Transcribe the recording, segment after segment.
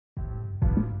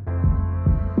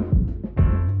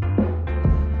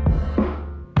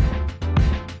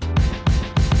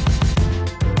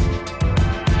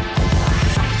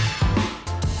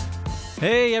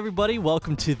Hey everybody,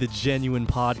 welcome to the Genuine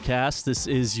Podcast. This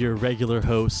is your regular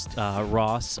host,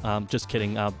 Ross. Just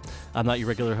kidding, I'm not your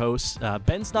regular host.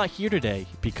 Ben's not here today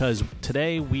because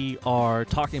today we are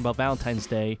talking about Valentine's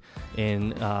Day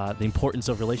and the importance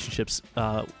of relationships,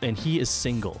 and he is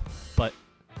single, but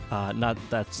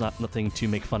that's not nothing to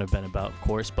make fun of Ben about, of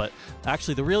course, but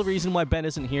actually the real reason why Ben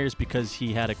isn't here is because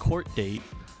he had a court date.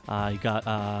 He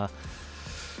got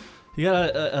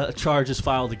charges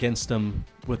filed against him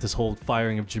with this whole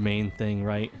firing of Jermaine thing,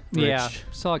 right, Rich? Yeah,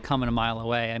 saw it coming a mile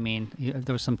away. I mean,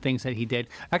 there were some things that he did.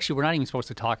 Actually, we're not even supposed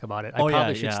to talk about it. I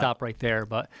probably should stop right there,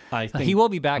 but I think he will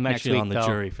be back I'm next week, actually on the though.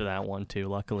 jury for that one, too,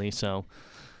 luckily, so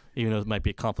even though it might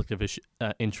be a conflict of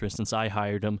interest since I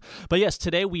hired him. But yes,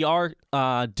 today we are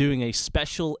doing a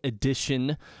special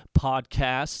edition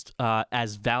podcast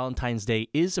as Valentine's Day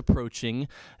is approaching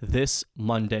this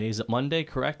Monday. Is it Monday,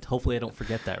 correct? Hopefully I don't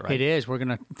forget that, right? It is. We're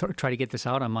going to try to get this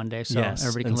out on Monday so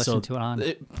everybody can listen to it on.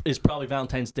 It is probably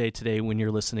Valentine's Day today when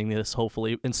you're listening to this,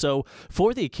 hopefully. And so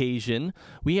for the occasion,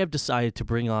 we have decided to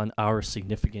bring on our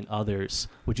significant others.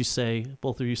 Would you say,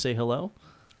 both of you say hello?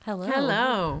 Hello.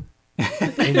 Hello.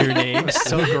 And your names.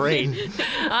 So great.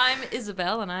 I'm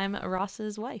Isabelle, and I'm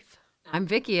Ross's wife. I'm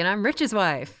Vicki, and I'm Rich's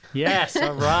wife. Yes,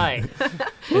 all right.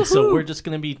 And so we're just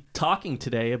going to be talking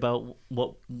today about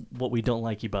what we don't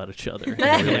like about each other.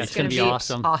 It's going to be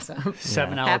awesome. Awesome.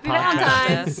 7-hour Happy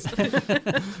podcast.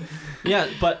 Valentine's. Yeah,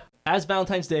 but as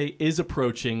Valentine's Day is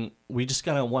approaching, we just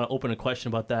kind of want to open a question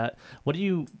about that. What do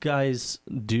you guys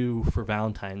do for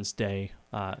Valentine's Day?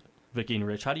 Vicki and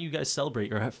Rich, how do you guys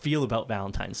celebrate or feel about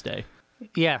Valentine's Day?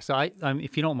 Yeah, so I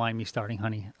if you don't mind me starting,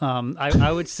 honey,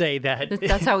 I would say that...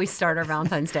 That's how we start our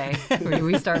Valentine's Day.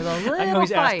 We start with a little I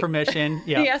always fight. ask permission.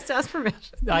 Yeah. He has to ask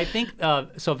permission. I think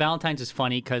so. Valentine's is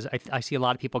funny because I see a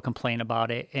lot of people complain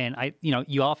about it, and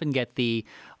you often get the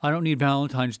I don't need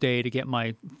Valentine's Day to get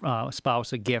my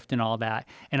spouse a gift and all that.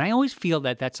 And I always feel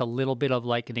that that's a little bit of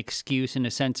like an excuse in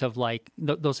the sense of like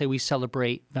they'll say we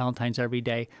celebrate Valentine's every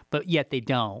day, but yet they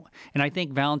don't. And I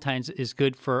think Valentine's is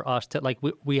good for us to like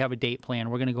we have a date plan.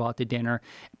 We're going to go out to dinner,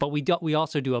 but we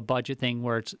also do a budget thing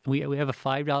where we have a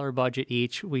 $5 budget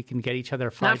each. We can get each other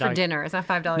a $5. Not for dinner. It's not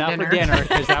 $5 dinner. Not for dinner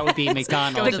because that would be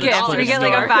McDonald's. The gift. We get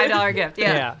like a $5 gift.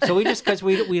 Yeah. So we just because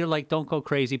we like don't go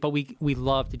crazy, but we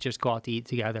love to just go out to eat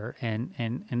together and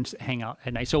hang out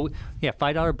at night. So yeah,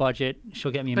 $5 budget.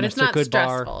 She'll get me a But Mr. it's not Good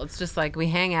stressful. Bar. It's just like we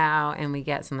hang out and we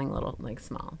get something little like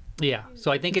small. Yeah. So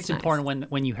I think it's nice.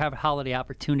 important when you have a holiday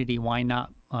opportunity, why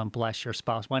not bless your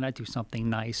spouse? Why not do something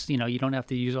nice? You don't have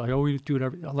to use like, oh, we do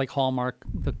it like Hallmark,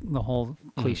 the whole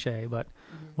cliche. But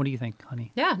what do you think,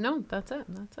 honey? Yeah, no, that's it.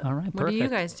 All right, What do you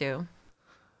perfect. guys do?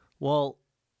 Well,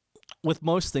 with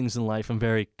most things in life, I'm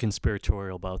very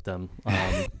conspiratorial about them.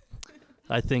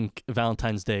 I think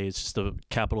Valentine's Day is just a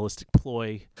capitalistic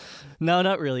ploy. No,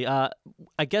 not really. I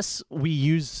guess we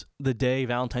use the day,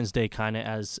 Valentine's Day, kind of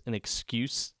as an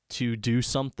excuse to do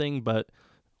something. But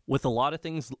with a lot of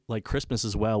things like Christmas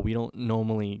as well, we don't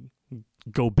normally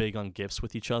go big on gifts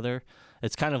with each other.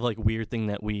 It's kind of like a weird thing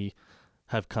that we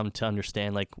have come to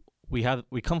understand. Like we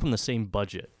come from the same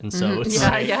budget, and so it's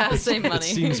Same money. It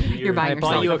seems weird. You're buying I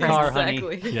bought you a car, honey.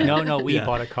 Exactly. Yeah. No, we Yeah.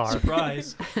 bought a car.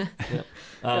 Surprise.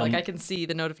 Like I can see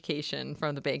the notification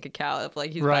from the bank account of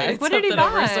like he's Right. buying What did he something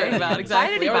over a buy? certain amount. Why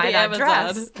Exactly. did he Or buy the that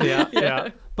Amazon. dress? Yeah.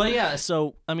 But yeah,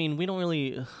 so I mean, we don't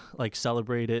really like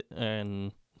celebrate it,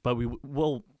 but we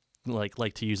will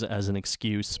like to use it as an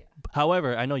excuse.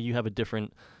 However, I know you have a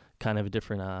different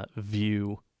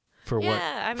view for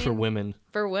for women.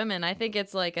 For women, I think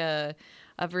it's like a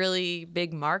really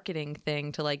big marketing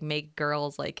thing to like make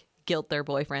girls like guilt their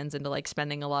boyfriends into like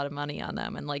spending a lot of money on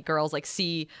them, and like girls like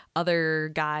see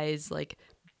other guys like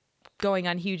going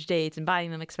on huge dates and buying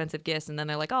them expensive gifts, and then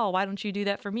they're like, oh, why don't you do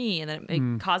that for me? And then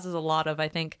it causes a lot of, I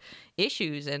think,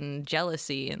 issues and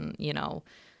jealousy and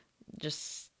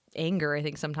just anger, I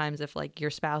think, sometimes if like your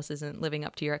spouse isn't living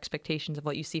up to your expectations of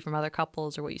what you see from other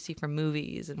couples or what you see from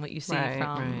movies and what you see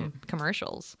from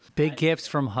commercials. Big gifts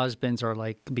from husbands are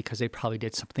like because they probably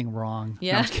did something wrong.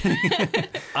 Yeah. No, I'm just kidding.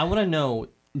 I want to know,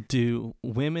 do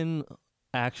women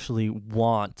actually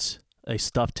want a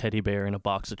stuffed teddy bear and a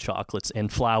box of chocolates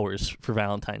and flowers for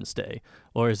Valentine's Day?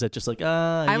 Or is it just like,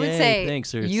 I would yay, say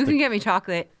thanks, or you can get me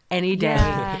chocolate any day.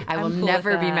 Yeah, I will I'm cool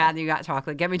never with be that. mad that you got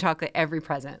chocolate. Get me chocolate every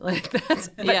present. Like that's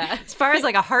Yeah. As far as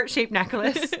like a heart-shaped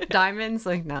necklace, diamonds,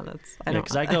 like no, that's I don't.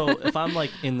 because I go, if I'm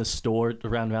like in the store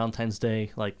around Valentine's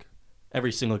Day, like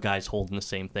every single guy's holding the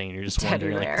same thing, and you're just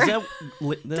Teddy wondering, bear.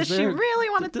 Does she really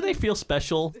want to? do they feel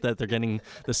special that they're getting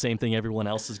the same thing everyone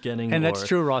else is getting? And that's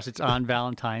true, Ross. It's on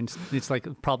Valentine's. It's like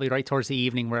probably right towards the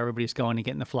evening where everybody's going and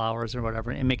getting the flowers or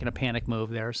whatever and making a panic move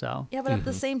there. So Yeah, but at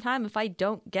the same time, if I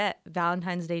don't get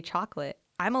Valentine's Day chocolate,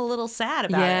 I'm a little sad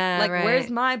about Yeah, it. Like, right.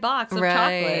 where's my box of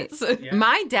chocolates?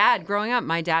 My dad, growing up,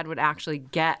 my dad would actually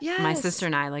get my Yes. sister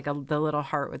and I like the little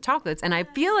heart with chocolates. And I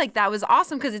feel like that was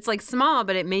awesome because it's like small,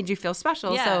 but it made you feel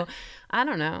special. Yeah. So I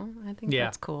don't know. I think Yeah.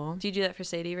 that's cool. Do you do that for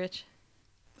Sadie, Rich?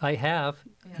 I have.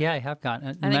 Yeah, I have gotten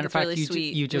it. think Matter of it's fact, really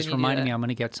sweet you just when you do reminded that. me I'm going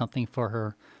to get something for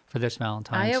her for this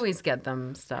Valentine's. I always get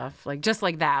them stuff like just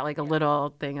like that, like a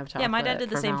little thing of chocolate. Yeah, my dad did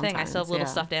the for same thing. I still have Valentine's, little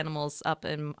yeah. stuffed animals up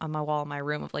on my wall in my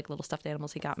room of like little stuffed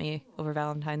animals he got me over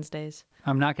Valentine's Days.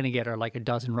 I'm not going to get her like a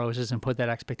dozen roses and put that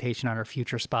expectation on her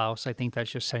future spouse. I think that's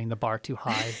just setting the bar too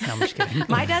high. No, I'm just kidding.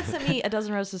 My dad sent me a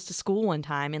dozen roses to school one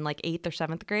time in like 8th or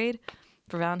 7th grade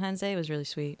for Valentine's Day. It was really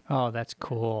sweet. Oh, that's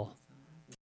cool.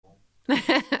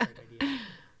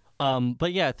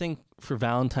 But yeah, I think for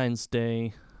Valentine's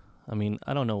Day, I mean,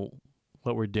 I don't know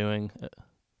what we're doing.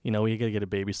 We gotta get a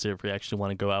babysitter if we actually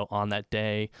want to go out on that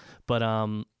day. But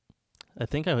I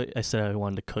think I said I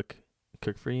wanted to cook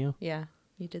for you. Yeah,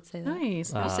 you did say that.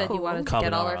 Nice. You said you wanted to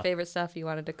get all our carbonara. favorite stuff. You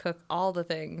wanted to cook all the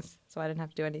things, so I didn't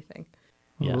have to do anything.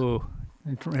 Yeah. Ooh.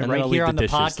 then Right I'll here leave on the the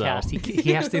dishes, podcast,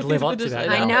 he has to live up to that.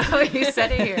 I now. know you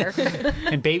said it here.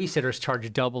 And babysitters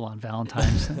charge double on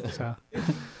Valentine's. So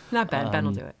Not bad. Ben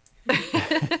will do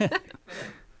it.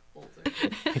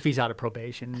 if he's out of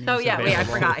probation. he's Oh yeah, wait, I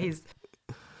available. forgot. He's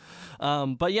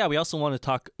But yeah, we also want to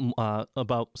talk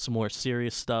about some more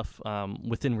serious stuff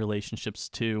within relationships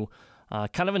too.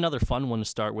 Kind of another fun one to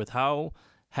start with. How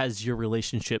has your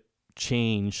relationship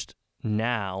changed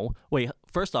now? Wait,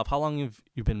 first off, how long have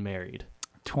you been married?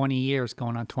 20 years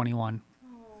going on 21.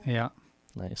 Yeah.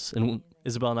 Nice. And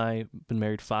Isabel and I been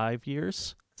married 5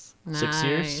 years? 6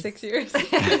 years? Nice. 6 years.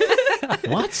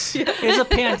 What? It was a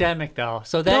pandemic though.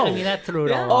 So that, No. that threw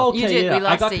it all Oh, off. okay, You did- yeah. we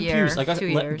lost I got a year, confused. 2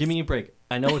 years. Give me a break.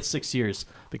 I know it's 6 years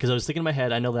because I was thinking in my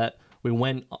head. I know that we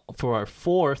went for our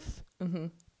fourth.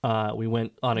 We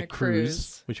went on a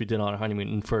cruise, which we did on our honeymoon,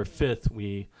 and for our fifth,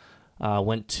 we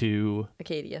went to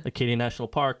Acadia. Acadia National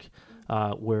Park,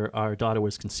 where our daughter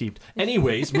was conceived.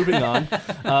 Anyways, moving on.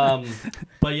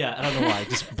 But yeah, I don't know why. I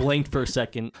just blanked for a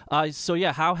second. So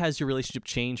yeah, how has your relationship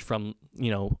changed from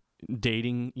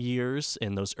dating years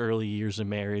and those early years of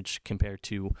marriage compared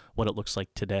to what it looks like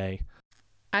today?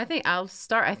 I think I'll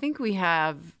start. I think we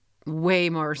have way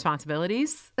more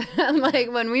responsibilities.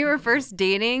 Like when we were first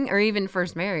dating or even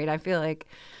first married, I feel like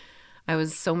I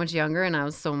was so much younger and I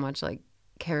was so much like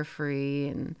carefree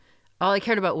and all I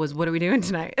cared about was what are we doing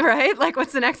tonight, right? Like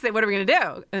what's the next thing? What are we going to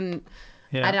do? And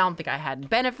Yeah. I don't think I had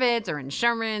benefits or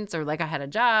insurance or like I had a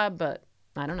job, but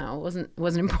I don't know. It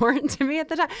wasn't important to me at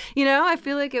the time. I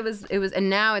feel like it was and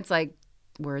now it's like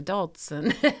we're adults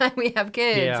and we have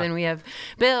kids Yeah. and we have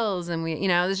bills and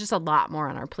there's just a lot more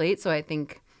on our plate. So I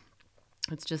think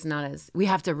it's just not as we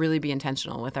have to really be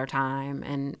intentional with our time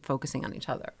and focusing on each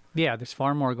other. Yeah, there's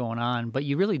far more going on, but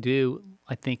you really do.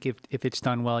 I think if it's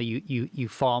done well, you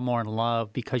fall more in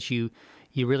love because you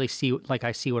really see, like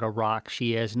I see what a rock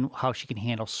she is and how she can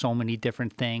handle so many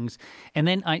different things. And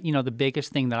then the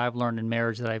biggest thing that I've learned in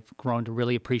marriage that I've grown to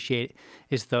really appreciate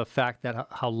is the fact that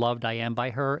how loved I am by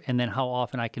her, and then how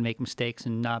often I can make mistakes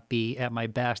and not be at my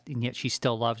best, and yet she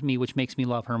still loves me, which makes me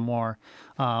love her more.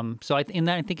 So I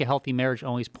think a healthy marriage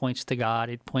always points to God.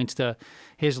 It points to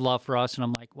His love for us, and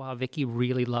I'm like, wow, Vicki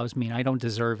really loves me, and I don't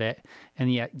deserve it,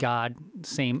 and yet God,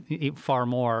 far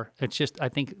more. It's just I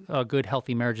think a good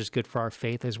healthy marriage is good for our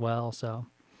faith as well. So,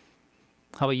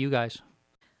 how about you guys?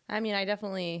 I mean, I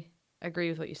definitely agree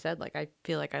with what you said. Like, I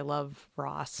feel like I love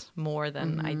Ross more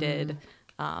than I did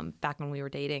back when we were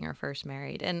dating or first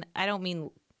married. And I don't mean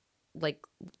like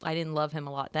I didn't love him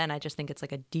a lot then. I just think it's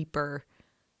like a deeper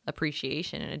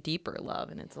appreciation and a deeper love,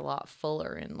 and it's a lot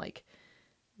fuller, and like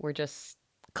we're just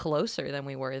closer than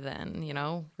we were then.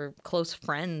 We're close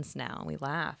friends now. We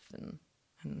laugh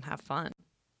and have fun.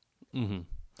 Mm-hmm.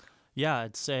 Yeah,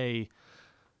 I'd say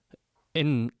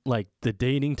in like the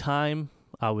dating time,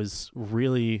 I was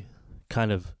really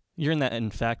kind of you're in that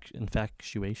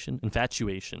infatuation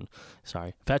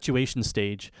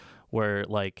stage where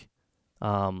like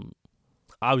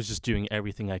I was just doing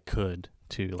everything I could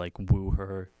to like woo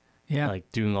her. Yeah.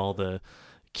 Like doing all the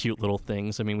cute little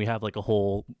things. I mean, we have like a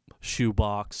whole shoe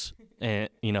box and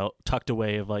tucked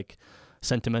away of like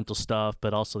sentimental stuff,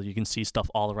 but also you can see stuff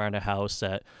all around a house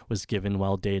that was given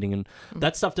while dating, and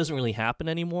that stuff doesn't really happen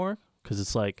anymore because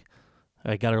it's like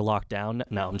I got her locked down.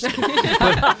 No, I'm just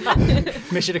kidding.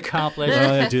 Mission accomplished.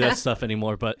 I don't do that stuff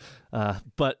anymore. But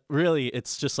really,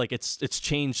 it's just like it's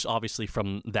changed obviously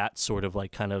from that sort of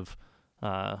like kind of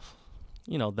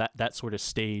that sort of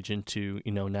stage into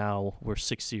now we're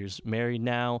 6 years married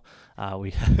now.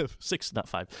 We have 6, not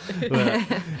 5,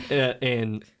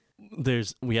 and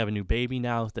we have a new baby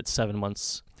now that's 7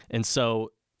 months, and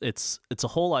so it's a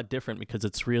whole lot different because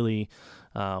it's really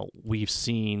we've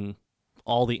seen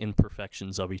all the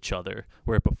imperfections of each other,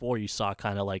 where before you saw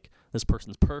kind of like this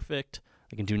person's perfect,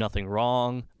 they can do nothing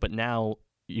wrong, but now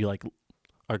you like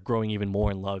are growing even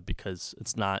more in love because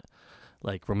it's not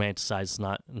like romanticized, it's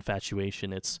not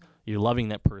infatuation, it's you're loving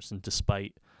that person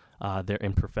despite their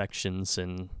imperfections,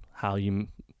 and how you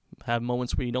have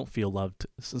moments where you don't feel loved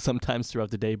sometimes throughout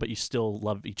the day, but you still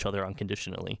love each other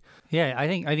unconditionally. Yeah, I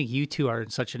think you two are in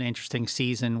such an interesting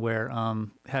season where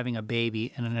having a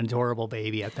baby, and an adorable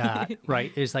baby at that,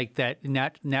 right, is like that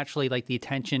naturally like the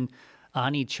attention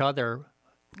on each other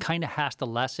kind of has to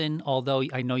lessen, although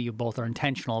I know you both are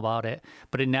intentional about it,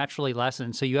 but it naturally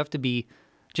lessens. So you have to be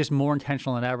just more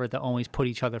intentional than ever to always put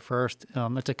each other first.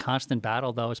 It's a constant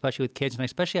battle, though, especially with kids, and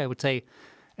especially I would say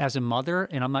as a mother,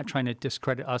 and I'm not trying to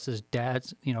discredit us as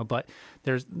dads, but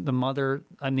there's the mother.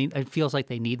 I mean, it feels like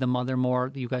they need the mother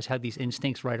more. You guys had these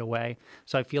instincts right away.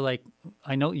 So I feel like,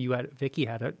 I know Vicki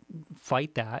had to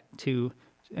fight that too,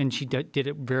 and she did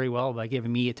it very well by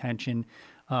giving me attention.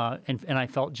 And I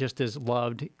felt just as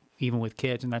loved even with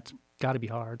kids, and that's got to be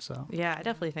hard. So yeah, I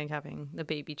definitely think having the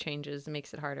baby changes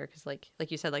makes it harder because like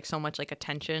you said, like so much like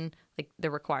attention, like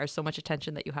there requires so much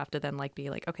attention that you have to then like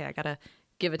be like, okay, I gotta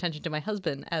give attention to my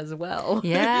husband as well.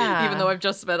 Yeah. Even though I've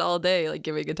just spent all day like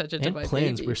giving attention to my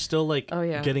plans. baby. We're still like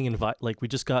getting invited. Like we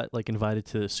just got like invited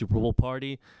to the Super Bowl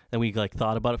party, and we like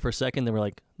thought about it for a second. Then we're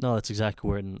like, no, that's exactly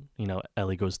when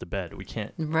Ellie goes to bed. We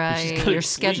can't. Right. Your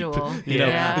schedule. You know?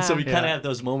 And so we kind of have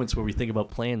those moments where we think about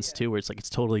plans too, where it's like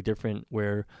it's totally different.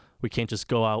 Where we can't just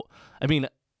go out. I mean,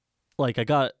 like I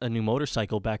got a new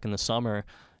motorcycle back in the summer,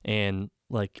 and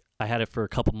like I had it for a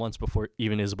couple months before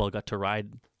even Isabelle got to ride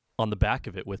on the back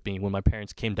of it with me when my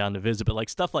parents came down to visit. But like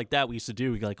stuff like that we used to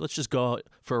do. We like, let's just go out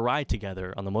for a ride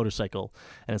together on the motorcycle.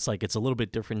 And it's like it's a little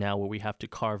bit different now where we have to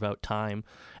carve out time.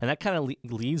 And that kind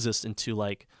of leads us into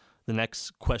like the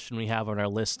next question we have on our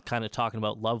list, kind of talking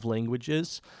about love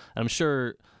languages. And I'm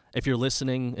sure if you're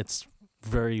listening, it's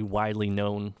very widely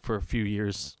known for a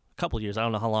couple of years. I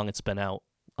don't know how long it's been out.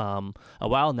 A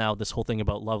while now, this whole thing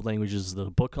about love languages,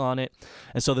 the book on it.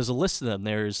 And so there's a list of them.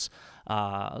 There's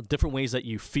different ways that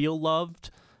you feel loved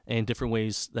and different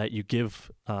ways that you give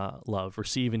love,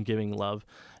 receive and giving love.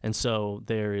 And so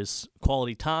there is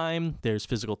quality time, there's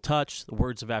physical touch, the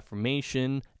words of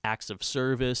affirmation, acts of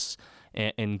service,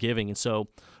 and giving. And so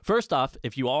first off,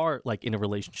 if you are like in a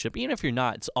relationship, even if you're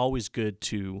not, it's always good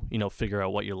to, figure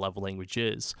out what your love language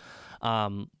is.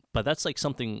 But that's like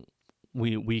something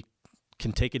we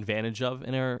can take advantage of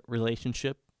in our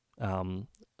relationship,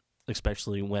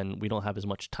 especially when we don't have as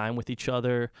much time with each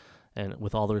other and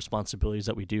with all the responsibilities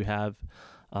that we do have.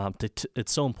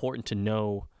 It's so important to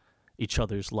know each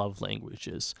other's love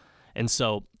languages. And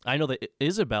so I know that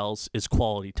Isabelle's is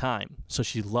quality time. So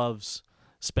she loves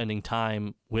spending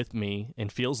time with me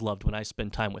and feels loved when I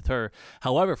spend time with her.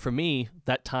 However, for me,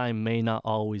 that time may not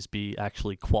always be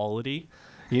actually quality.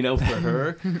 For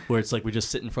her, where it's like we just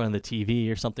sit in front of the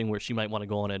TV or something where she might want to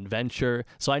go on an adventure.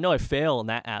 So I know I fail in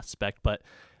that aspect, but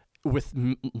with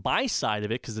my side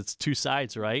of it, because it's two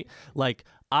sides, right? Like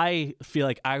I feel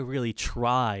like I really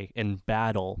try and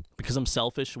battle because I'm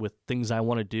selfish with things I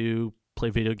want to do, play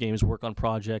video games, work on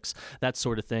projects, that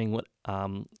sort of thing.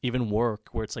 Even work,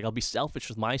 where it's like I'll be selfish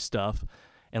with my stuff,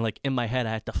 and like in my head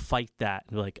I have to fight that.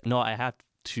 And like, no, I have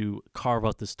to carve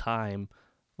out this time,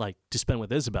 like to spend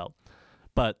with Isabelle.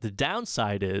 But the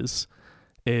downside is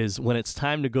when it's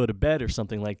time to go to bed or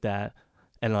something like that,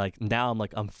 and like now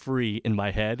I'm free in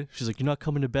my head. She's like, "You're not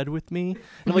coming to bed with me?" And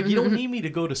I'm like, "You don't need me to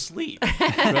go to sleep,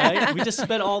 right? We just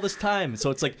spent all this time." So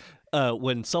it's like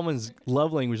when someone's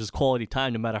love language is quality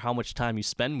time, no matter how much time you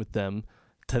spend with them,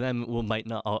 to them might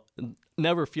not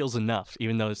never feels enough.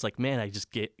 Even though it's like, man, I just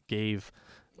gave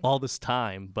all this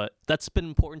time, but that's been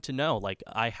important to know. Like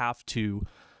I have to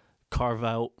carve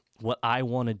out what I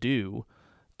want to do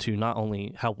to not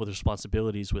only help with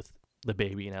responsibilities with the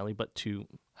baby and Ellie, but to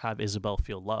have Isabelle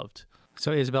feel loved.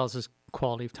 So Isabelle's is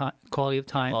quality of time. Quality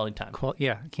time. I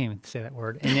can't even say that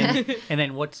word. And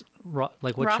then what's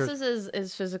Ross's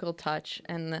is physical touch,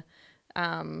 and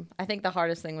I think the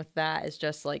hardest thing with that is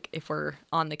just like if we're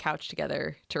on the couch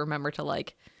together to remember to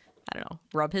like I don't know,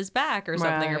 rub his back or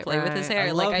something, or Right, play with his right. hair.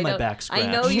 I like love my don't, back I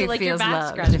know scratched. you He like your feels back loved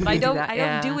scratched, if but I you do don't. that, I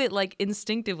don't do yeah. it like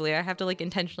instinctively. I have to like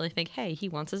intentionally think, hey, he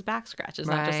wants his back scratched. It's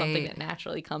not just something Right. that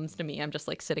naturally comes to me. I'm just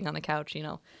like sitting on the couch,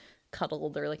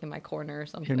 cuddled or like in my corner or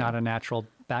something. You're not a natural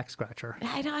back scratcher.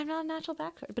 I know I'm not a natural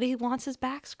back scratcher, but he wants his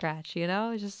back scratch.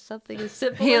 It's just something as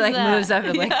simple He as like that. moves up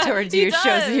and like Yeah, towards he you,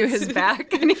 shows you does. his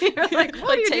back, and you're like,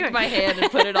 what are you take doing? my hand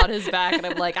and put it on his back, and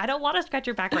I'm like, I don't want to scratch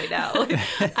your back right now.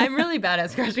 I'm really bad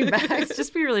at scratching backs.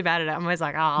 Just be really bad at it. I'm always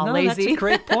like, oh, No, lazy. that's a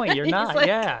great point. You're not. like-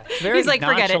 yeah. It's very He's like,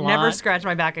 forget it. Never nonchalant. scratch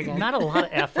my back again. Not a lot of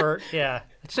effort. Yeah.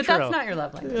 It's but true. that's not your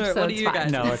love language. Alright, So what do it's you fine.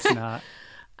 guys- No, it's not.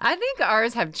 I think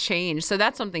ours have changed. So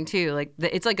that's something too. Like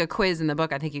it's like a quiz in the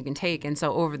book I think you can take. And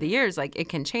so over the years, like it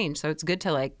can change. So it's good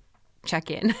to like check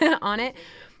in on it.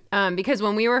 Because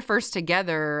when we were first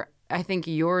together, I think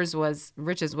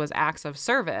Rich's was acts of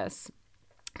service.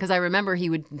 Because I remember he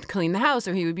would clean the house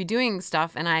or he would be doing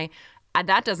stuff. And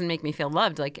that doesn't make me feel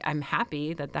loved. Like I'm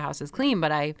happy that the house is clean,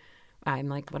 but I'm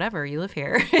like, whatever, you live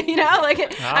here.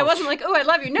 I wasn't like, oh, I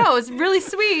love you. No, it's really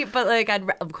sweet, but like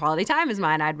quality time is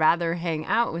mine. I'd rather hang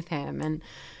out with him.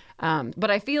 And but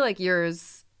I feel like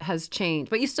yours has changed.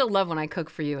 But you still love when I cook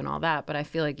for you and all that. But I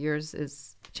feel like yours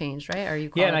is changed, right? Are you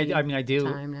quality Yeah, and I do.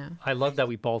 time now? I love that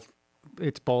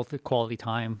it's both a quality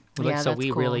time. Yeah, So that's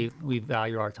we cool. we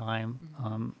value our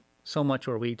time. So much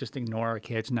where we just ignore our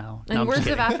kids now. No, And I'm just words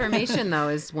of kidding. affirmation, though,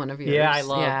 is one of yours. Yeah, I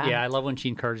love when she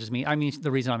encourages me. I mean, the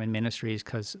reason I'm in ministry is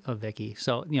because of Vicki.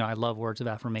 So, I love words of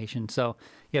affirmation. So,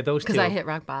 yeah, those two. Because I hit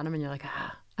rock bottom, and you're like,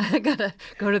 I gotta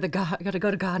go to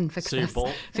God and fix So you're this.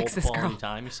 both fix this quality girl.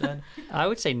 time, you said? I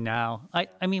would say now. I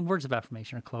mean, words of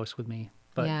affirmation are close with me.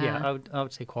 But yeah, Yeah. I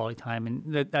would say quality time,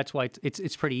 and that's why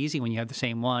it's pretty easy when you have the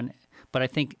same one. But I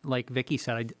think, like Vicki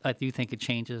said, I do think it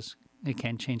changes. It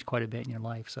can change quite a bit in your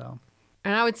life. So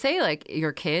And I would say, like,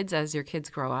 your kids, as your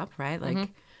kids grow up, right? Like,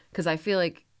 because I feel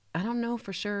like, I don't know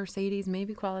for sure, Sadie's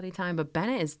maybe quality time, but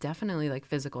Bennett is definitely like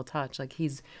physical touch. Like,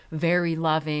 he's very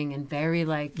loving and very,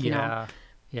 like, you know,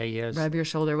 yeah, he is. rub your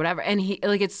shoulder, whatever. And he,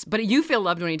 like, but you feel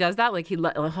loved when he does that. Like, he'll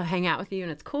hang out with you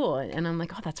and it's cool. And I'm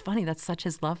like, oh, that's funny. That's such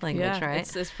his love language, right?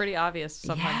 It's pretty obvious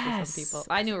sometimes for some people.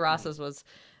 I knew Ross's was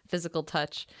physical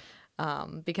touch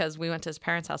because we went to his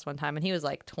parents' house one time and he was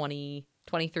like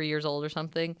 23 years old or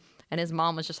something. And his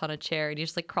mom was just on a chair, and he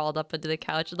just like crawled up into the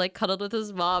couch and like cuddled with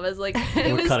his mom. As like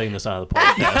We're cutting this out of the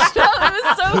podcast. it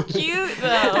was so cute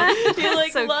though. He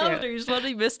like So loved cute. her. He just wanted,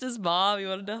 he missed his mom. He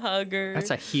wanted to hug her.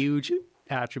 That's a huge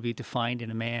attribute to find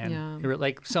in a man. Yeah. You're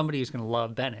like somebody who's going to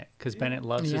love Bennett because Bennett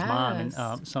loves his mom, and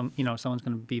Yes. someone's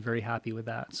going to be very happy with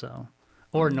that. So,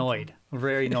 or annoyed,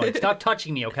 very annoyed. Stop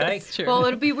touching me, okay? That's true. Well,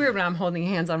 it'll be weird when I'm holding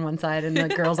hands on one side and the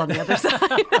girls on the other side.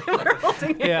 We're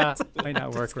holding Yeah, hands. might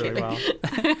not work really well.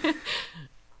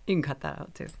 You can cut that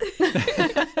out, too.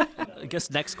 I guess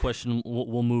next question,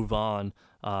 we'll move on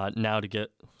now to get,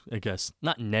 I guess,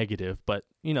 not negative, but,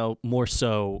 more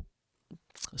so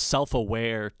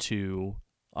self-aware to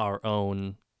our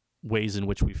own ways in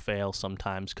which we fail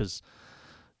sometimes. Because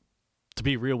to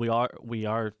be real, we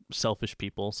are selfish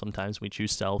people. Sometimes we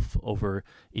choose self over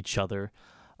each other.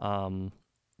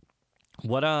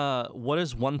 What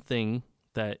is one thing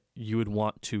that you would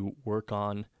want to work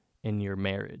on in your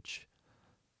marriage?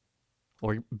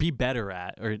 Or be better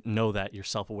at, or know that you're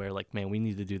self-aware, like, man, we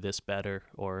need to do this better,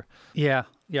 or... Yeah,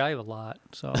 I have a lot.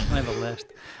 So I have a list.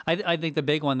 I think the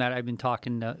big one that I've been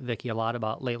talking to Vicki a lot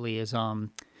about lately is,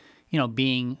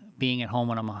 being at home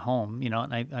when I'm at home. And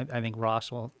I think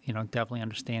Ross will, definitely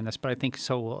understand this, but I think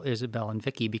so will Isabelle and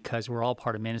Vicki because we're all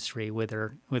part of ministry,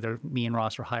 whether me and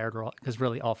Ross are hired or because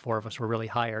really all four of us were really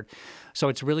hired. So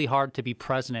it's really hard to be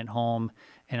present at home,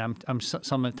 and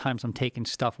sometimes I'm taking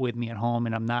stuff with me at home,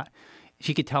 and I'm not.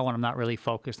 She could tell when I'm not really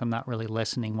focused. I'm not really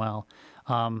listening well.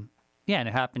 And it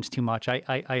happens too much. I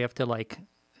have to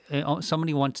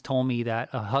somebody once told me that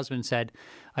a husband said,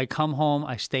 I come home,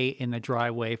 I stay in the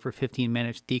driveway for 15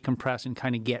 minutes, decompress and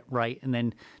kind of get right, and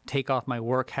then take off my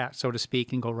work hat, so to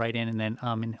speak, and go right in. And then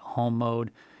I'm in home mode,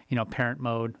 parent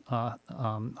mode,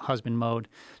 husband mode.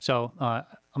 So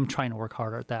I'm trying to work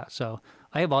harder at that. So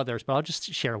I have others, but I'll just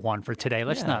share one for today.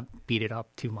 Let's not beat it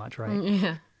up too much, right?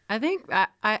 Yeah. I think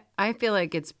I feel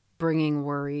like it's bringing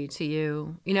worry to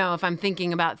you. If I'm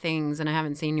thinking about things and I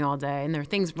haven't seen you all day and there are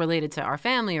things related to our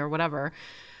family or whatever,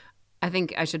 I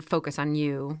think I should focus on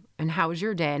you and how was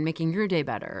your day and making your day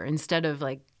better instead of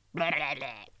like, blah, blah,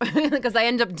 blah. Because I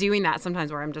end up doing that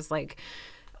sometimes where I'm just like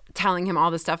telling him all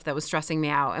the stuff that was stressing me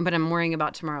out, but I'm worrying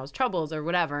about tomorrow's troubles or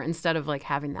whatever instead of like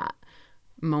having that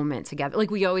moment together. Like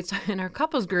we always in our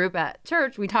couples group at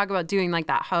church, we talk about doing like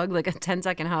that hug, like a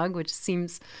 10-second hug, which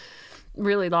seems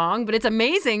really long, but it's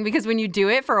amazing because when you do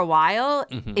it for a while,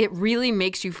 it really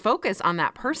makes you focus on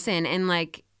that person and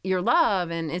like your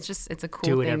love, and it's a cool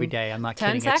thing. Do it every day. I'm not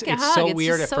 10 kidding. It's second hug. so It's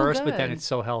weird just at so first, but then good. it's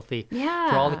so healthy. Yeah.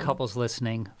 For all the couples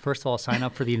listening, first of all, sign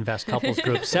up for the Invest Couples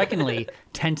group. Secondly,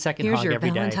 10-second Here's hug your every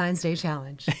day. Valentine's Day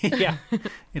challenge. Yeah,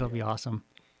 it'll be awesome.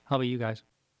 How about you guys?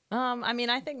 I mean,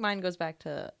 I think mine goes back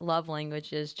to love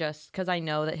languages just because I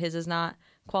know that his is not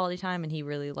quality time and he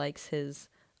really likes his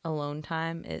alone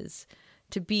time, is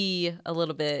to be a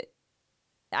little bit,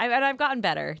 and I've gotten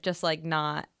better, just like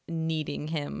not needing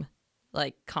him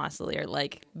like constantly, or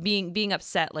like being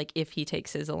upset like if he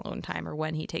takes his alone time or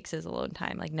when he takes his alone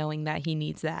time, like knowing that he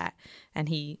needs that and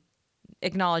he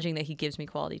acknowledging that he gives me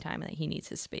quality time and that he needs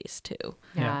his space too.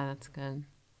 Yeah, that's good.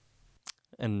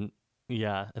 And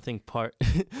yeah, I think part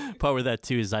with that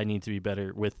too is I need to be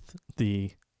better with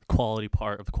the quality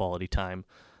part of quality time.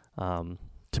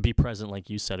 To be present, like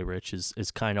you said, Rich,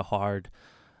 is kind of hard.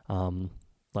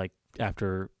 Like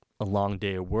after a long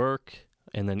day of work,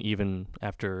 and then even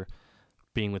after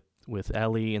being with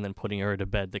Ellie, and then putting her to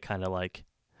bed, to kind of like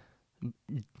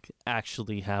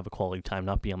actually have a quality time,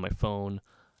 not be on my phone,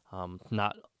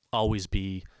 not always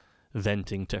be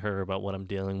venting to her about what I'm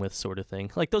dealing with, sort of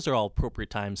thing. Like those are all appropriate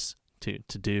times to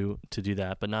do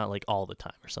that, but not like all the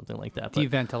time or something like that. Do you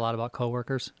vent a lot about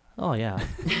coworkers? Oh yeah.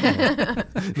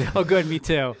 Oh, good. Me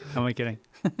too. I'm only kidding.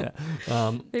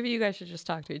 Maybe you guys should just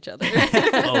talk to each other.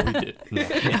 Oh, we do. No.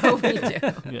 Oh, we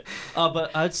do. Yeah.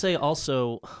 But I'd say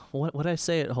also, what did I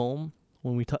say at home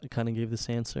when we kind of gave this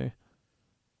answer?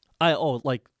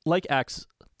 Like acts,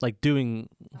 like doing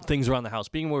things around the house,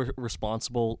 being more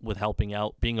responsible with helping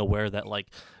out, being aware that like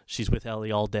she's with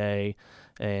Ellie all day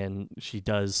and she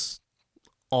does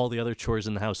all the other chores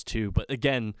in the house too. But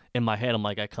again, in my head, I'm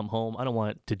like, I come home, I don't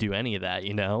want to do any of that,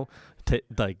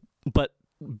 but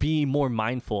be more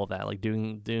mindful of that, like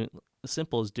doing as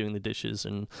simple as doing the dishes.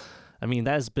 And I mean,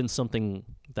 that has been something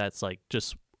that's like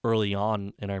just early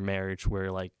on in our marriage,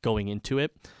 where like going into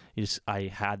it, I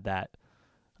had that.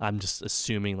 I'm just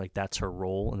assuming like that's her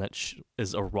role, and that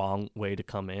is a wrong way to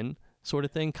come in, sort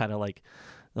of thing. Kind of like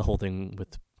the whole thing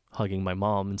with hugging my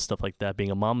mom and stuff like that.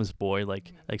 Being a mama's boy,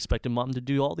 like I expected mom to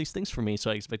do all these things for me, so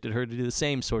I expected her to do the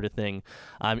same sort of thing.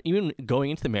 Even going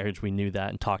into the marriage, we knew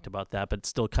that and talked about that, but it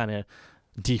still kind of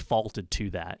defaulted to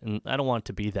that, and I don't want it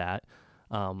to be that.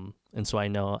 And so I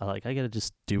know I gotta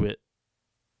just do it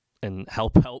and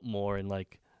help out more, and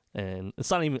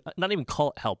it's not even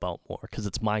call it help out more, because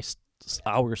it's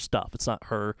our stuff. It's not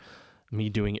me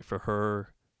doing it for her,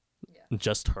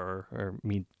 just her or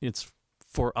me. It's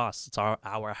for us. It's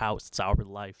our house. It's our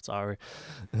life. It's our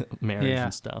marriage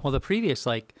and stuff. Well, the previous,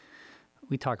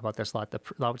 we talk about this a lot.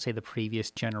 I would say the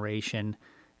previous generation,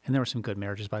 and there were some good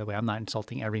marriages, by the way. I'm not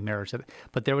insulting every marriage,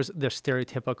 but there's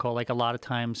stereotypical, like a lot of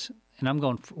times, and I'm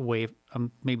going way,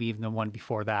 maybe even the one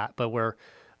before that, but where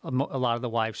a lot of the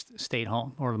wives stayed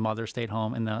home, or the mother stayed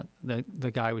home, and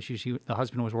the guy was usually, the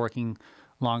husband was working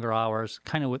longer hours,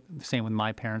 kind of the same with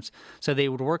my parents. So they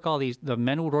would work the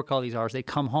men would work all these hours. They'd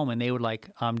come home and they would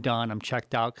I'm done, I'm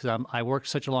checked out, because I worked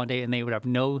such a long day, and they would have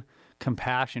no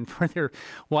compassion for their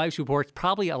wives who worked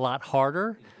probably a lot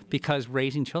harder, because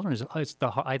raising children is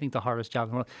I think the hardest job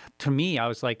in the world. To me, I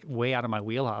was like way out of my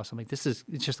wheelhouse. I'm like, it's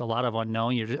just a lot of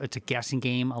unknown. It's a guessing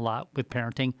game a lot with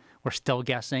parenting. We're still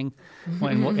guessing,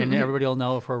 and everybody will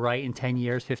know if we're right in 10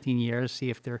 years, 15 years, see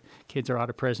if their kids are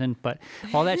out of prison. But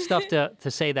all that stuff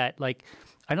to say that, like,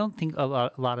 I don't think a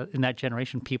lot of, in that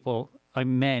generation,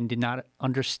 men did not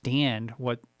understand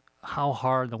how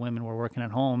hard the women were working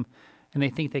at home, and they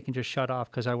think they can just shut off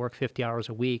because I work 50 hours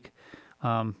a week.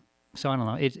 So I don't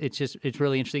know. It's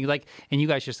really interesting. Like, and you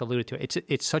guys just alluded to it.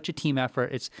 It's such a team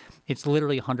effort. It's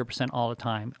literally 100% all the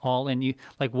time. All in you.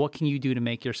 Like, what can you do to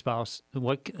make your spouse,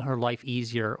 her life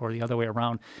easier, or the other way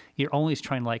around? You're always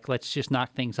trying, like, let's just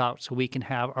knock things out so we can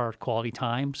have our quality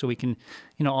time, so we can,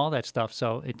 all that stuff.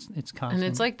 So it's constant. And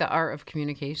it's like the art of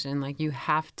communication. Like, you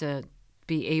have to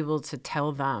be able to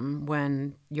tell them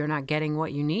when you're not getting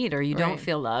what you need, or you don't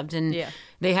feel loved, and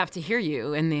they have to hear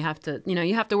you, and they have to,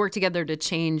 you have to work together to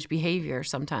change behavior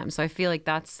sometimes. So I feel like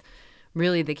that's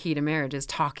really the key to marriage, is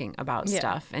talking about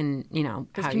stuff, and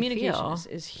because how communication you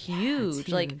feel. is huge. It's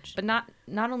Like, huge. but not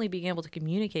only being able to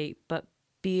communicate, but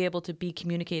be able to be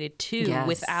communicated to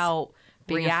without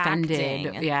being reacting.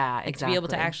 offended. Yeah, Like, exactly. to be able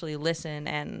to actually listen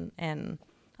and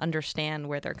understand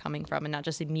where they're coming from and not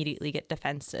just immediately get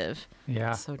defensive.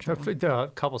 Yeah. So true.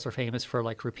 The couples are famous for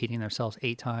like repeating themselves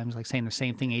 8 times, like saying the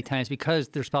same thing 8 times because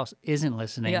their spouse isn't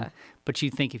listening. Yeah. But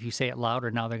you think if you say it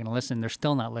louder, now they're going to listen. They're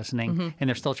still not listening, and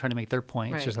they're still trying to make their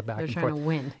point. It's just a back They're and trying forth. to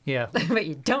win. Yeah. But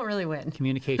you don't really win.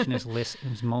 Communication is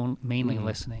mainly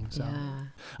listening. So. Yeah.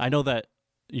 I know that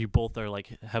you both are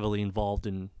like heavily involved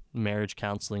in marriage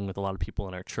counseling with a lot of people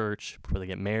in our church before they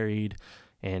get married.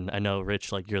 And I know,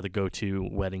 Rich, like you're the go-to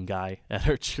wedding guy at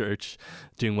our church,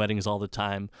 doing weddings all the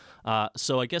time.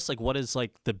 So I guess like what is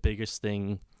like the biggest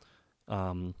thing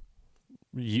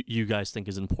you guys think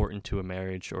is important to a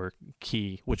marriage or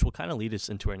key, which will kind of lead us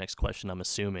into our next question, I'm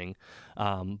assuming.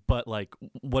 But like,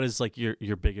 what is like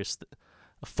your biggest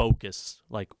focus,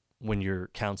 like when you're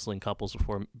counseling couples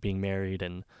before being married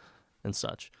and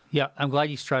such? Yeah, I'm glad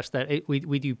you stressed that.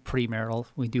 We do premarital.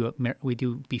 We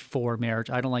do before marriage.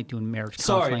 I don't like doing marriage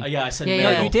counseling. Sorry, yeah, I said Yeah,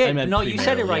 marital. No, you did. I meant No, you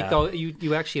said it premarital, right yeah. though.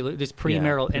 You actually it's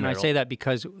premarital, and I premarital. say that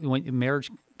because when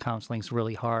marriage counseling is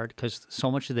really hard because so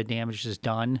much of the damage is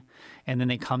done, and then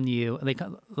they come to you.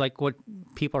 Like what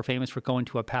people are famous for going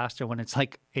to a pastor when it's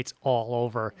like it's all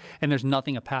over, and there's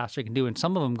nothing a pastor can do. And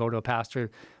some of them go to a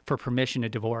pastor for permission to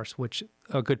divorce, which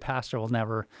a good pastor will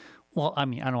never. Well, I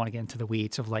mean, I don't want to get into the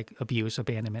weeds of like abuse,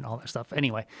 abandonment, all that stuff.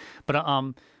 Anyway, but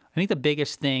I think the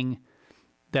biggest thing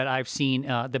that I've seen,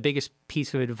 the biggest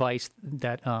piece of advice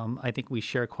that I think we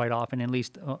share quite often, at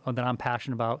least that I'm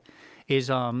passionate about, is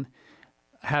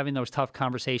having those tough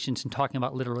conversations and talking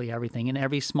about literally everything and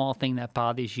every small thing that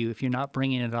bothers you. If you're not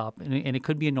bringing it up, and it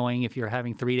could be annoying if you're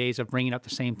having 3 days of bringing up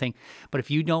the same thing, but if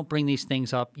you don't bring these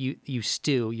things up, you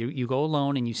stew. You go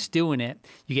alone and you stew in it.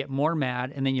 You get more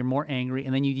mad, and then you're more angry,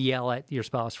 and then you yell at your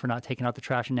spouse for not taking out the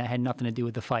trash, and that had nothing to do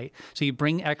with the fight. So you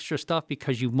bring extra stuff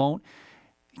because you won't.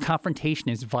 Confrontation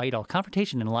is vital.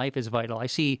 Confrontation in life is vital. I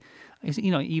see,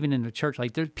 even in the church,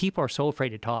 like people are so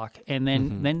afraid to talk, and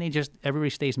then they just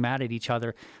everybody stays mad at each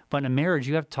other. But in a marriage,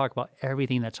 you have to talk about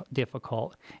everything that's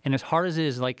difficult. And as hard as it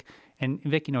is, like, and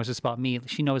Vicki knows this about me.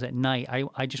 She knows at night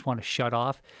I just want to shut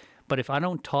off. But if I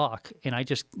don't talk and I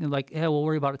just like, yeah, we'll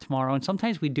worry about it tomorrow. And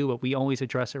sometimes we do, but we always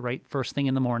address it right first thing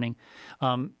in the morning.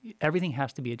 Everything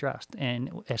has to be addressed. And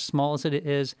as small as it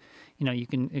is, you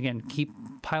can, again, keep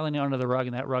piling it under the rug,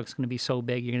 and that rug's going to be so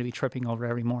big, you're going to be tripping over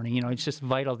every morning. It's just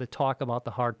vital to talk about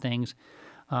the hard things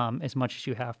as much as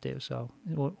you have to. So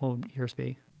what would yours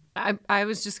be? I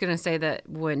was just going to say that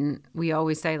when we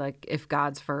always say, like, if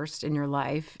God's first in your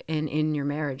life and in your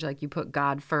marriage, like you put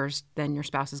God first, then your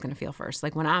spouse is going to feel first.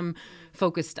 Like when I'm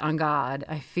focused on God,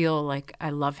 I feel like I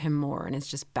love him more, and it's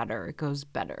just better. It goes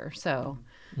better. So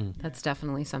that's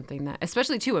definitely something that,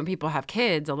 especially too, when people have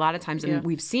kids, a lot of times, and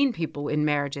we've seen people in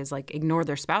marriages like ignore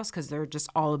their spouse because they're just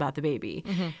all about the baby.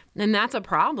 And that's a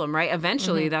problem, right?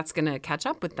 Eventually that's going to catch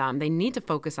up with them. They need to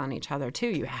focus on each other too.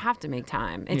 You have to make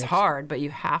time. It's hard, but you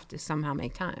have to somehow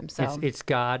make time. So it's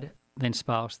God, then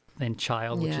spouse, then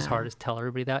child, which is hard to tell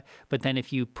everybody that. But then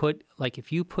if you put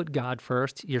God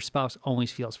first, your spouse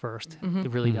always feels first.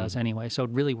 It really does anyway. So it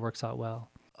really works out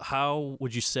well. How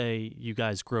would you say you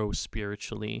guys grow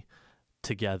spiritually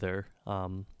together?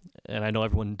 And I know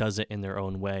everyone does it in their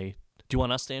own way. Do you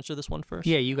want us to answer this one first?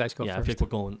 Yeah, you guys go first. first. I think we're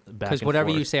going back because and whatever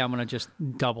forth. you say, I'm going to just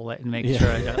double it and make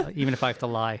sure, even if I have to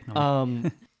lie.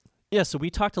 No. Yeah, so we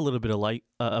talked a little bit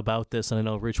about this, and I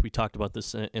know, Rich, we talked about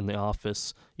this in the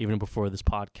office even before this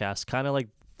podcast, kind of like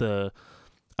the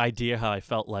idea how I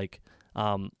felt like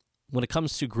when it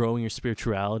comes to growing your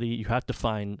spirituality, you have to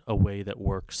find a way that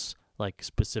works like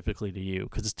specifically to you,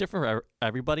 because it's different for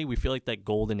everybody. We feel like that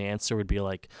golden answer would be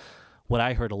like what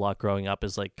I heard a lot growing up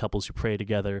is like couples who pray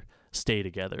together, stay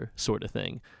together sort of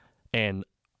thing. And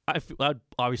I'd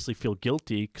obviously feel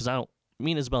guilty because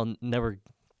me and Isabelle never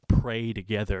pray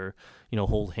together,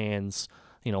 hold hands,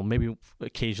 maybe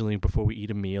occasionally before we eat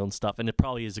a meal and stuff. And it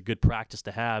probably is a good practice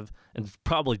to have, and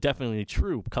probably definitely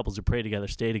true. Couples who pray together,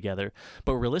 stay together.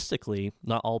 But realistically,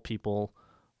 not all people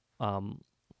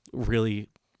really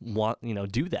want,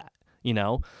 do that,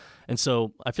 And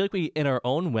so I feel like we, in our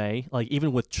own way, like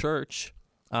even with church,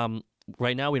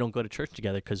 right now we don't go to church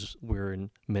together because we're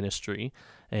in ministry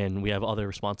and we have other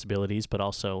responsibilities, but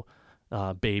also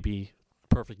baby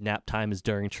perfect nap time is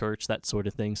during church, that sort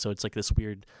of thing. So it's like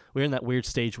we're in that weird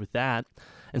stage with that.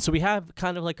 And so we have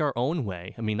kind of like our own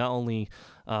way. I mean, not only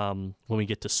when we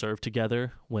get to serve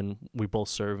together, when we both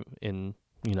serve in,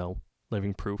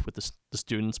 Living Proof with the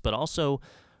students, but also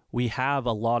we have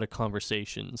a lot of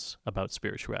conversations about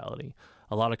spirituality,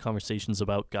 a lot of conversations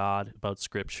about God, about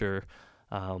scripture,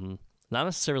 not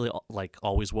necessarily like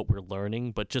always what we're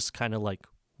learning, but just kind of like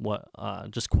what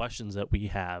just questions that we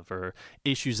have or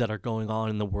issues that are going on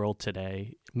in the world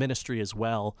today, ministry as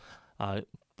well,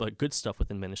 but good stuff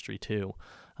within ministry too.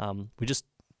 We just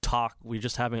talk. We're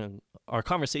just having our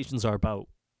conversations are about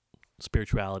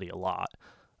spirituality a lot.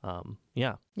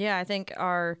 Yeah, I think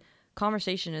our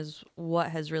conversation is what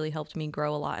has really helped me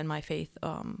grow a lot in my faith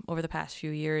over the past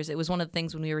few years. It was one of the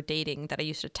things when we were dating that I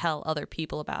used to tell other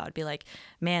people about. I'd be like,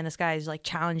 man, this guy is like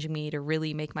challenging me to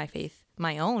really make my faith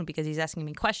my own because he's asking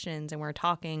me questions and we're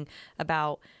talking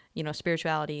about,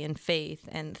 spirituality and faith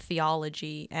and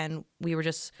theology. And we were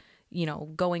just,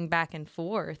 going back and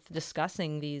forth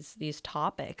discussing these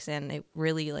topics, and it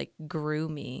really like grew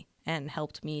me and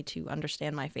helped me to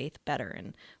understand my faith better.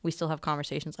 And we still have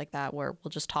conversations like that where we'll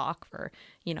just talk for,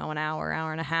 an hour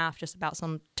and a half just about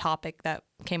some topic that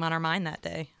came on our mind that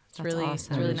day. That's awesome. It's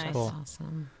really nice. Cool.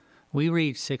 Awesome. We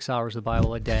read 6 hours of the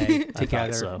Bible a day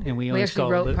together, so. and we We always actually go.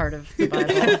 wrote part of the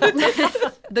Bible.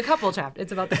 The couple chapter.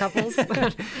 It's about the couples.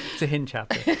 It's a hidden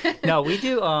chapter. No, we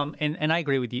do, and I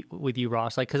agree with you,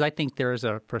 Ross. Like, because I think there is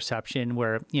a perception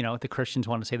where the Christians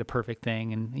want to say the perfect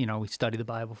thing, and we study the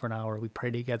Bible for an hour, we pray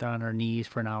together on our knees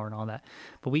for an hour, and all that.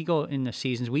 But we go in the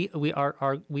seasons. We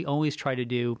always try to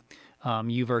do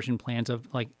YouVersion plans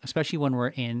of, like, especially when we're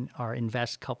in our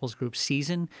Invest Couples Group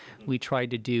season, we try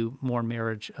to do more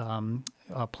marriage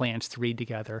plans to read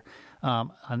together.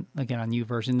 On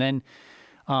YouVersion. Then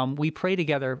we pray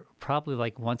together probably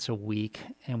like once a week,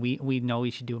 and we know we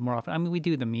should do it more often. I mean, we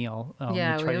do the meal.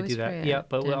 Yeah, we we try to always do that. pray Yeah, at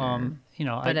but dinner.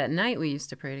 But I, at night we used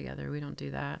to pray together. We don't do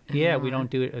that yeah, anymore. we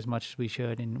don't do it as much as we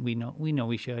should, and we know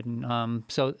we should, and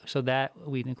so that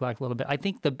we neglect a little bit. I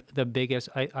think the biggest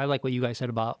I like what you guys said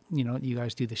about you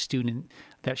guys do the student,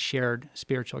 that shared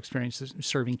spiritual experiences,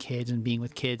 serving kids and being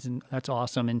with kids, and that's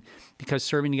awesome. And because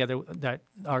serving together, that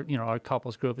our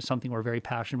couples group is something we're very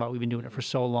passionate about. We've been doing it for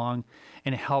so long,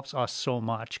 and it helps us so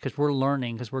much because we're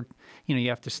learning. Because we're you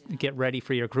have to get ready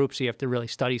for your group, so you have to really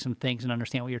study some things and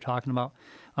understand what you're talking about.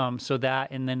 So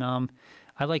that, and then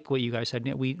I like what you guys said.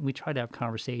 We try to have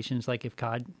conversations. Like if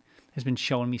God has been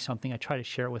showing me something, I try to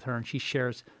share it with her, and she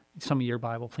shares some of your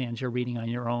Bible plans you're reading on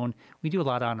your own. We do a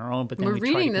lot on our own, but then we're we try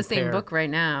to reading the compare. same book right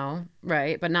now,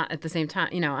 right? But not at the same time.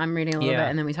 I'm reading a little Yeah. bit,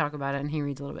 and then we talk about it, and he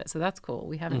reads a little bit. So that's cool.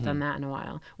 We haven't done that in a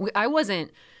while.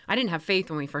 I didn't have faith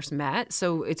when we first met,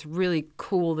 so it's really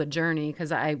cool, the journey,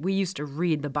 because we used to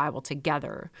read the Bible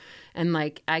together, and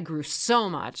like I grew so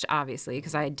much, obviously,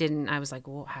 because I was like,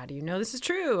 well, how do you know this is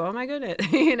true? Oh my goodness,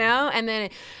 And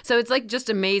then so it's like just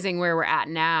amazing where we're at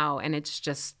now, and it's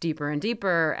just deeper and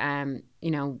deeper, and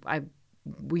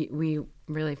we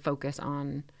really focus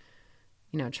on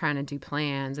trying to do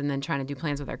plans, and then trying to do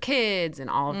plans with our kids and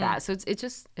all of that. So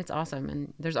it's awesome,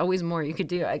 and there's always more you could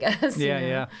do, I guess.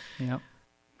 Yeah.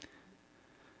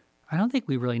 I don't think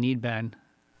we really need Ben.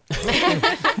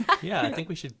 Yeah, I think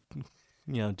we should,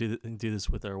 do this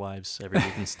with our wives every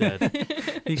week instead.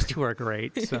 These two are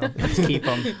great, so let's keep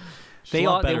them. They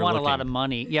want a lot of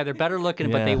money. Yeah, they're better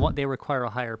looking, but they require a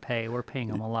higher pay. We're paying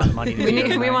them a lot of money.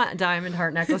 We want diamond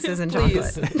heart necklaces and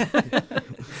chocolate.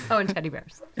 Oh, and teddy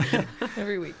bears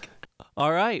Every week.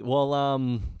 All right.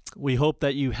 Well, we hope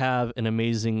that you have an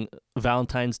amazing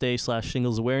Valentine's Day /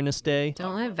 Shingles Awareness Day.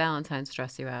 Don't let Valentine's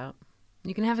stress you out.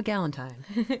 You can have a galentine.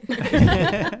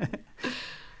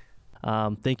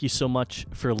 Thank you so much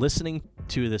for listening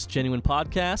to this genuine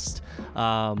podcast.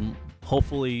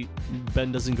 Hopefully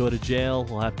Ben doesn't go to jail.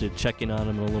 We'll have to check in on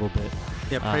him in a little bit.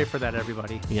 Yeah, pray for that,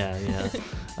 everybody. Yeah.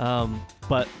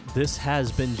 But this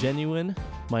has been Genuine.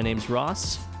 My name's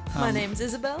Ross. My name's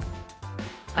Isabelle.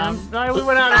 No, we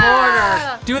went out of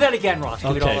order. Do that again, Ross.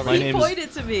 Do it all Okay, over my again. name is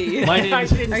Pointed to me. my name I is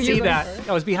didn't you see going that.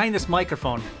 I was behind this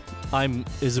microphone. I'm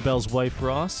Isabel's wife,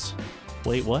 Ross.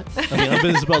 Wait, what? I'm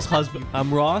Isabel's husband.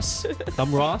 I'm Ross.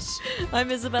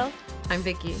 I'm Isabelle. I'm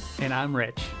Vicki. And I'm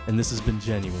Rich. And this has been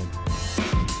Genuine.